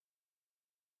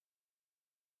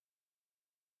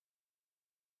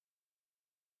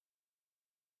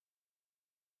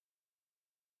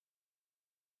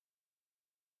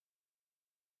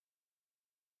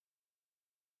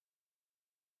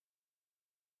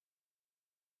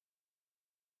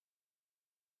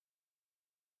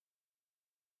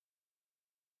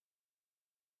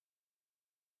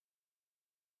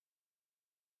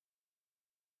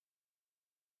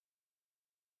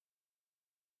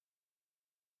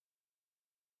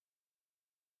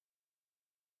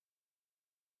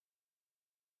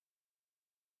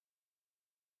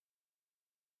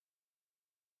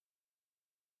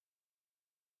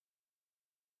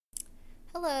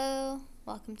Hello,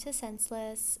 welcome to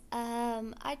Senseless.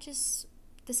 This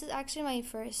is actually my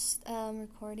first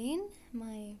recording,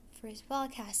 my first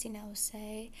podcasting, I would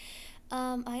say.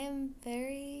 I am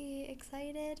very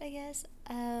excited, I guess.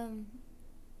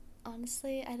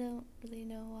 Honestly, I don't really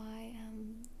know why.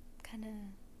 Kind of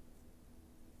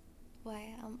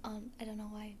why I don't know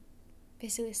why I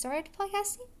basically started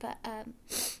podcasting, but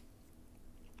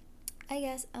I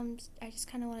guess I just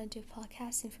kind of want to do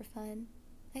podcasting for fun.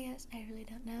 I guess I really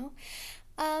don't know.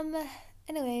 Um,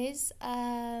 anyways,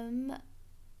 my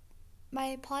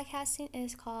podcasting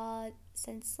is called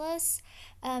Senseless.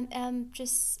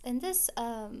 Just in this,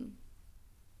 oh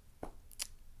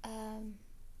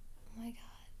my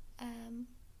god,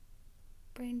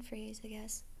 brain freeze, I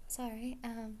guess. Sorry.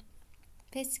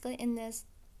 Basically, in this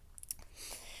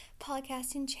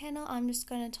podcasting channel, I'm just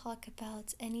gonna talk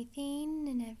about anything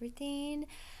and everything.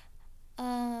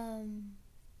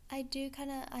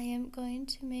 I am going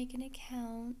to make an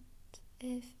account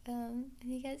if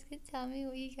you guys could tell me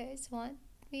what you guys want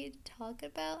me to talk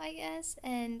about, I guess,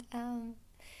 and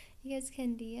you guys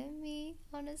can DM me.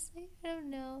 Honestly, I don't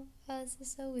know. This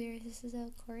is so weird. This is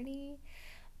so corny.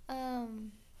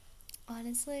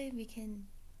 Honestly, we can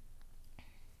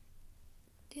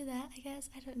do that. I guess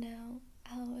I don't know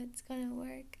how it's gonna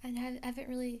work. I haven't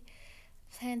really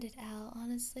planned it out,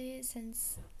 honestly,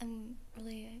 since I'm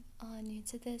really new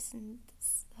to this, and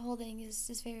this whole thing is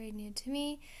just very new to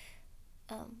me.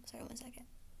 Sorry, 1 second.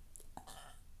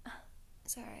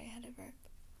 Sorry, I had a burp.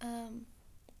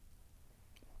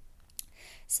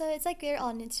 So it's like very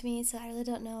all new to me, so I really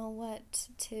don't know what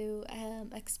to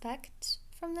expect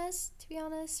from this, to be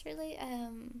honest, really.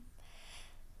 I'm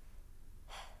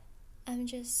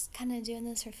just kind of doing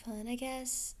this for fun, I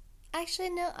guess. Actually,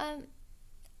 no, I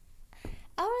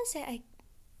want to say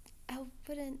I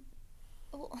wouldn't,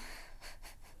 oh, oh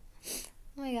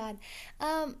my god,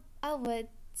 I would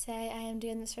say I am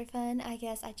doing this for fun. I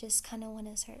guess I just kind of want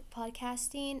to start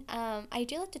podcasting. I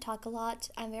do like to talk a lot.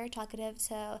 I'm very talkative,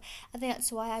 so I think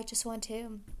that's why I just want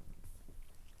to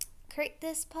create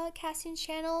this podcasting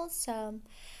channel. So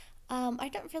I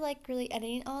don't feel like really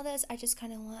editing all this. I just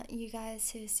kind of want you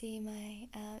guys to see my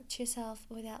true self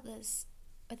without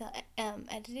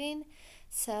editing.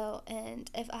 So, and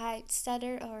if I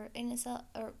stutter or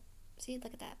see,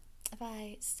 look at that. If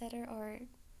I stutter or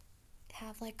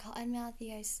have like cotton mouth,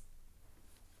 you guys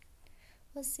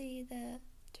will see the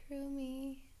true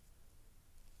me.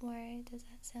 Why does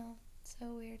that sound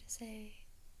so weird to say?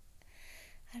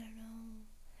 I don't know.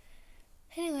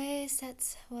 Anyways,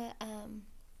 that's what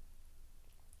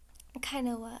kind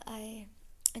of what I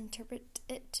interpret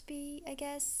it to be, I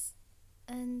guess,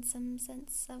 in some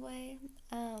sense of way.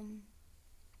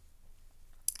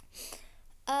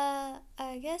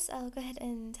 I guess I'll go ahead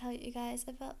and tell you guys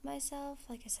about myself.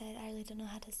 Like I said, I really don't know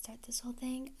how to start this whole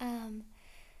thing.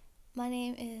 My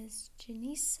name is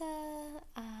Janisa.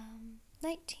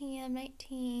 19. I'm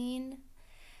 19.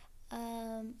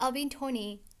 I'll be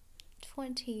 20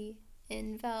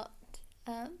 in about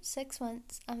 6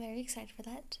 months. I'm very excited for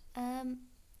that.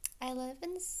 I live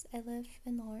in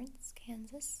Lawrence,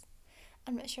 Kansas.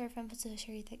 I'm not sure if I'm supposed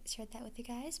to share that with you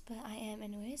guys, but I am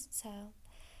anyways. So,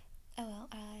 oh well,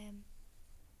 I am.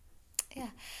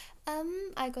 Yeah.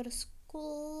 I go to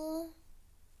school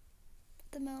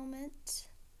at the moment,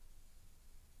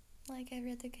 like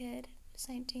every other kid. Just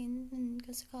 19 and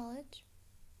goes to college.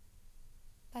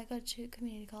 I go to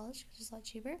community college, which is a lot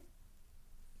cheaper,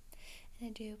 and I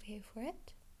do pay for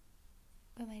it.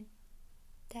 But my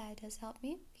dad does help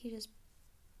me. He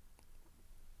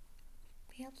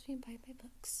helps me buy my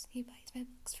books. He buys my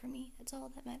books for me. That's all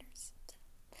that matters.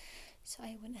 So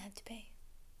I wouldn't have to pay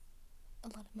a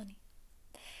lot of money.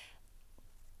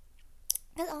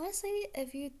 And honestly,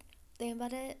 if you think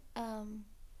about it,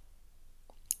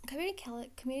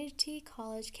 community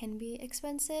college can be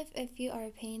expensive if you are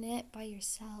paying it by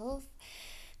yourself,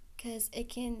 because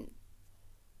the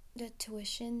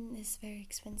tuition is very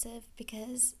expensive,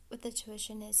 because with the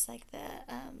tuition it's like the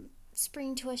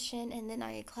spring tuition and then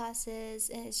all your classes,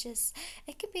 and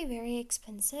it can be very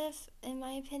expensive in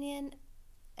my opinion,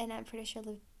 and I'm pretty sure a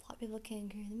lot of people can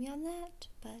agree with me on that,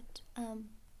 but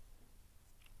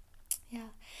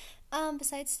yeah.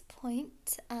 Besides the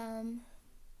point,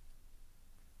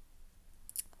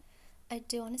 I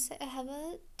do want to say I have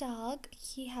a dog.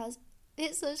 He has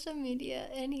his social media,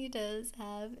 and he does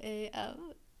have a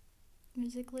not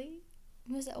Musically.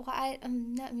 Oh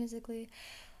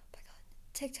my god,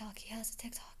 TikTok. He has a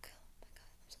TikTok. Oh my god,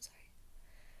 I'm so sorry.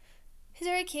 He's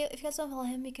very cute. If you guys don't follow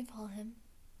him, you can follow him.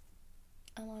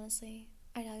 Honestly,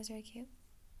 our dog is very cute.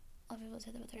 A lot of people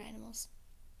say that with their animals.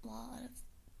 A lot of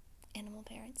animal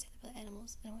parents, but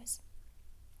animals, anyways.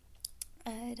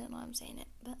 I don't know how I'm saying it,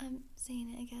 but I'm saying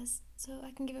it, I guess, so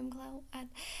I can give him clout.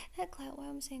 Not clout, why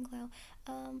am I saying clout?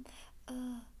 Oh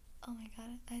my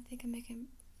god, I think I'm making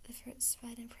the first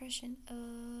bad impression.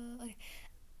 Okay,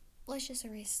 let's just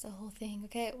erase the whole thing,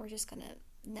 okay? We're just gonna,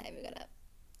 not even gonna,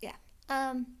 yeah.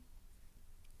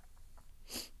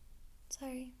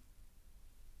 Sorry.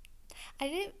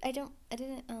 I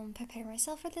didn't prepare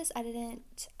myself for this. I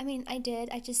did,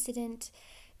 I just didn't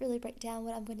really break down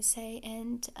what I'm going to say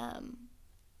and,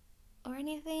 or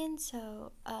anything,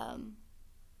 so,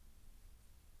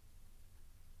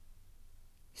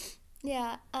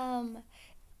 yeah,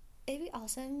 it'd be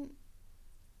awesome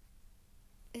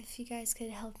if you guys could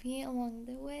help me along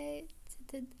the way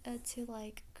to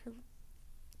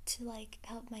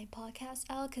help my podcast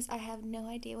out, because I have no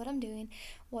idea what I'm doing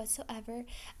whatsoever.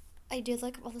 I did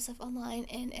look up all the stuff online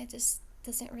and it just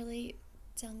doesn't really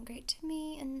sound great to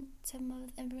me, and some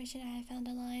of the information I found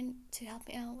online to help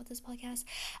me out with this podcast,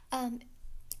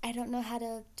 I don't know how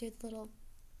to do the little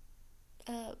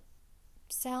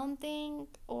sound thing,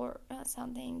 or not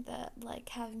sound thing, that like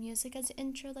have music as an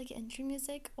intro, like intro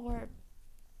music, or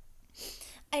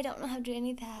I don't know how to do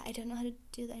any of that. I don't know how to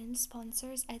do that in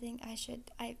sponsors. I think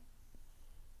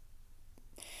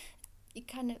you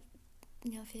kind of,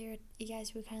 figure, you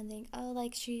guys would kind of think, oh,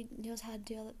 like, she knows how to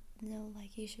do all,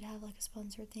 like, you should have like a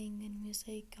sponsor thing and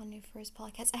music on your first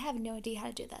podcast. I have no idea how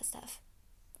to do that stuff.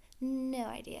 No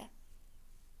idea.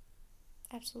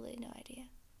 Absolutely no idea.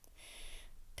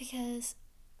 Because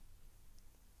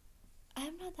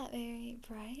I'm not that very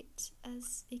bright,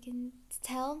 as you can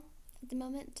tell at the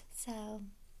moment, so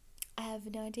I have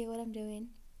no idea what I'm doing.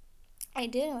 I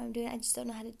do know what I'm doing, I just don't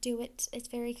know how to do it. It's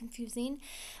very confusing.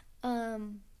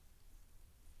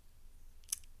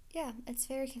 Yeah, it's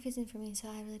very confusing for me, so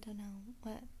I really don't know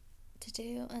what to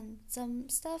do and some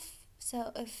stuff.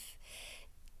 So if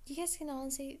you guys can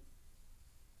honestly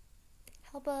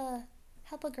help a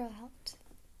girl out,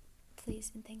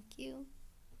 please and thank you,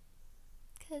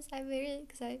 because I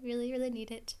really really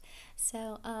need it.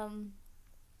 So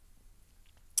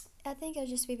I think it'll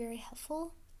just be very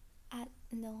helpful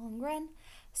in the long run.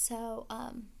 So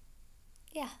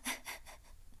yeah.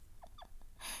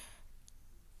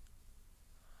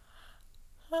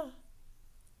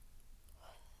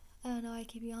 I don't know, I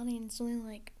keep yawning. It's only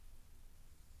like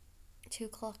 2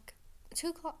 o'clock. 2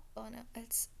 o'clock? Oh no,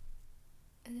 is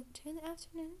it 2 in the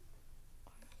afternoon?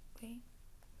 Wait.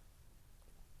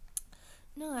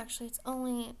 No, actually, it's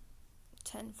only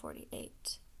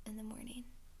 10:48 in the morning.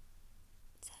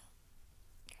 So,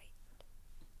 great.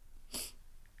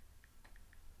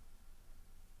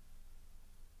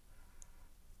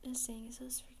 This thing is so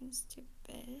freaking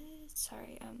stupid.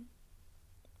 Sorry,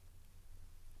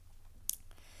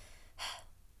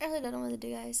 I really don't know what to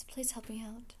do, guys. Please help me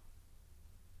out.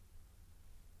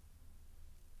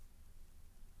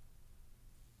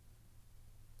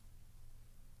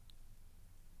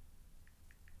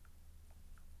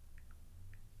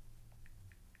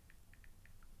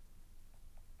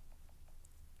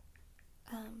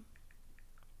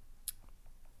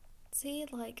 See,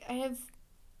 like, I have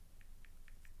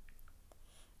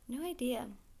no idea.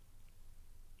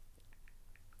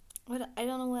 I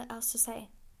don't know what else to say.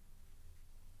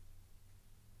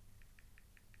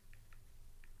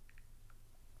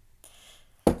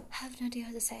 I have no idea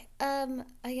what to say.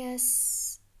 I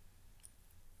guess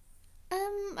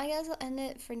I'll end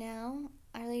it for now.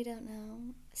 I really don't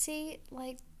know. See,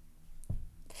 like,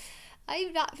 I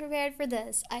am not prepared for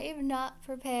this. I am not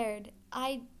prepared.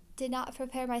 I did not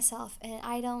prepare myself, and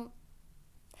I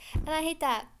hate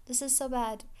that. This is so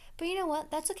bad. But you know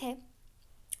what? That's okay.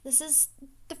 This is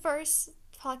the first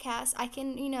podcast. I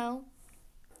can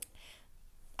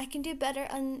do better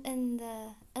in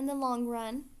the long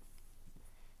run.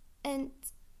 And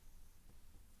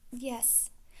yes.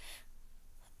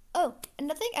 Oh,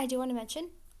 another thing I do want to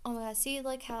mention. Oh my god, see,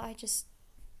 like, how I just,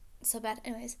 so bad.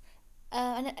 Anyways,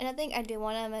 another thing I do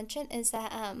want to mention is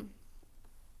that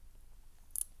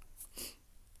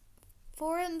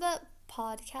for the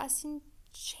podcasting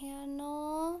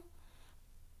channel,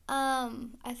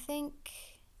 I think,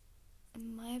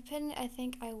 in my opinion, I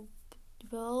think I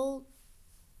will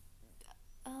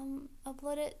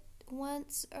upload it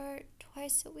once or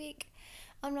twice a week.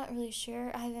 I'm not really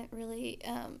sure. I haven't really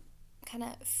kind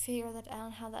of figured that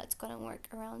out, how that's going to work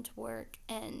around work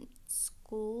and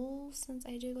school, since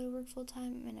I do go to work full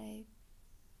time and I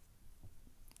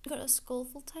go to school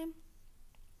full time.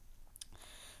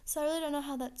 So I really don't know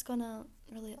how that's going to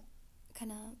really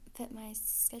kind of fit my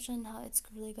schedule and how it's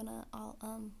really going to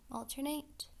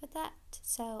alternate with that.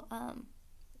 So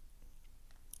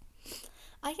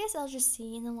I guess I'll just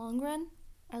see in the long run.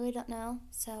 I really don't know.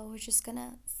 So we're just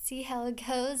gonna see how it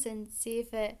goes and see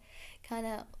if it kind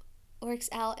of works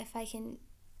out. If I can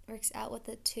works out with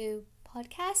the 2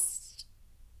 podcasts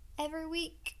every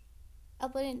week,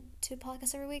 uploading 2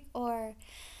 podcasts every week, or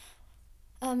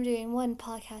I'm doing 1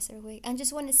 podcast every week. I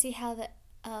just want to see how the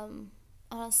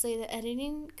honestly the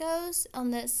editing goes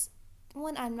on this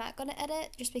one. I'm not gonna edit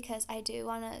just because I do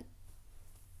want to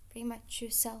bring my true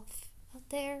self out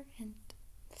there and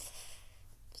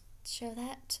show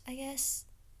that, I guess.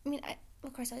 I mean,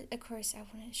 of course I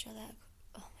want to show that.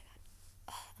 Oh my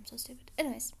god, I'm so stupid.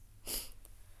 Anyways,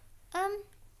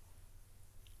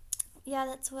 yeah,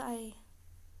 that's what I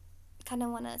kind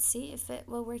of want to see if it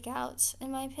will work out,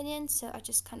 in my opinion. So I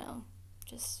just kind of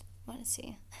just want to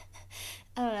see.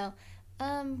 I don't know.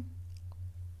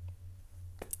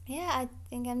 Yeah, I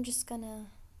think I'm just gonna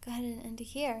go ahead and end it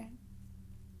here.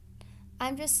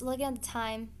 I'm just looking at the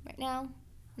time right now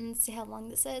and see how long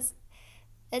this is.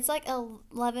 It's like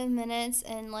 11 minutes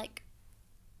and like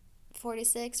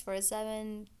 46,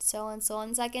 47, so on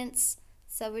seconds.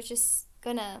 So we're just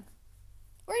gonna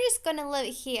leave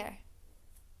it here.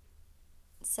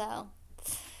 So,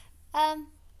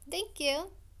 thank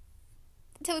you.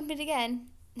 Till we meet again.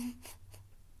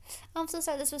 I'm so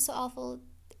sorry this was so awful.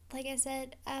 Like I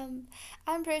said, I'm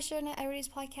pretty sure not everybody's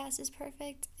podcast is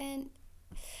perfect, and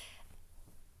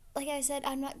like I said,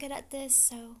 I'm not good at this,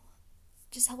 so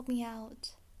just help me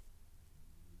out.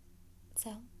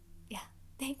 So, yeah,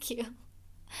 thank you.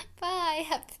 Bye.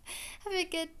 Have a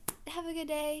good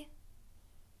day.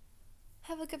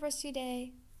 Have a good rest of your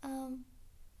day.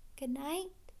 Good night.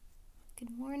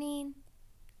 Good morning.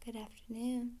 Good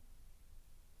afternoon.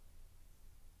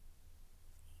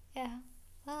 Yeah.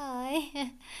 Bye.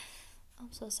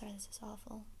 I'm so sorry. This is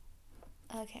awful.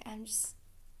 Okay, I'm just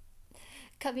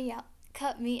cut me out.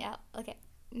 Okay.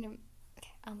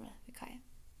 Okay. I'm gonna be quiet.